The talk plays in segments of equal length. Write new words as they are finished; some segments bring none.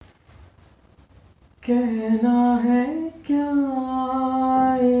कहना है क्या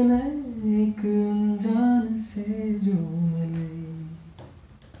इन्हें एक अनजान से जो मिले,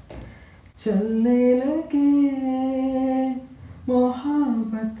 चलने लगे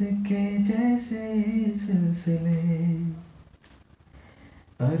मोहब्बत के जैसे सिलसिले।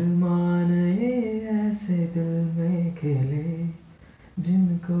 अरमान ये ऐसे दिल में खेले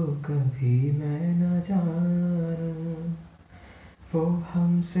जिनको कभी मैं न जानूं, वो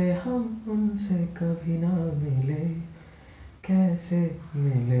हमसे हम उनसे कभी ना मिले, कैसे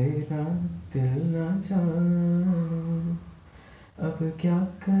मिले ना दिल ना जानूं। अब क्या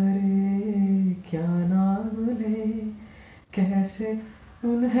करे क्या नाम ले, कैसे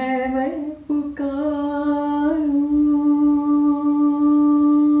उन्हें मैं पुकारूं।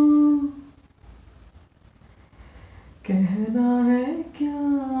 कहना है क्या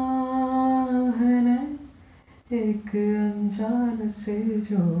है न एक अनजान से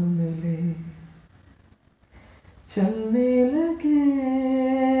जो मिले, चलने लगे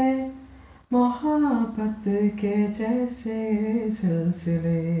मोहब्बत के जैसे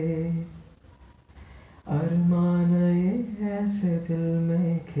सिलसिले। अरमान ये ऐसे दिल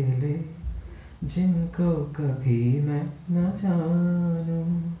में खेले जिनको कभी मैं न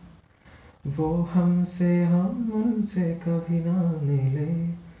जानूं, वो हमसे हम उनसे कभी ना मिले,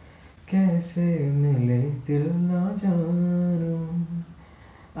 कैसे मिले दिल ना जानूं।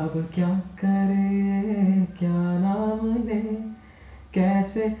 अब क्या करे क्या नाम ले,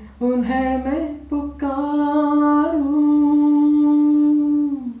 कैसे उन्हें मैं पुकारूं।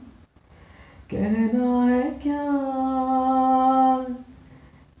 कहना है क्या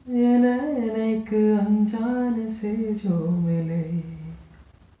ये नैन एक अनजान से जो मिले,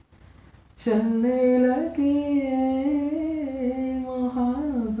 चलने लगे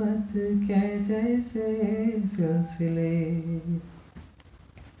मोहब्बत के जैसे सिलसिले।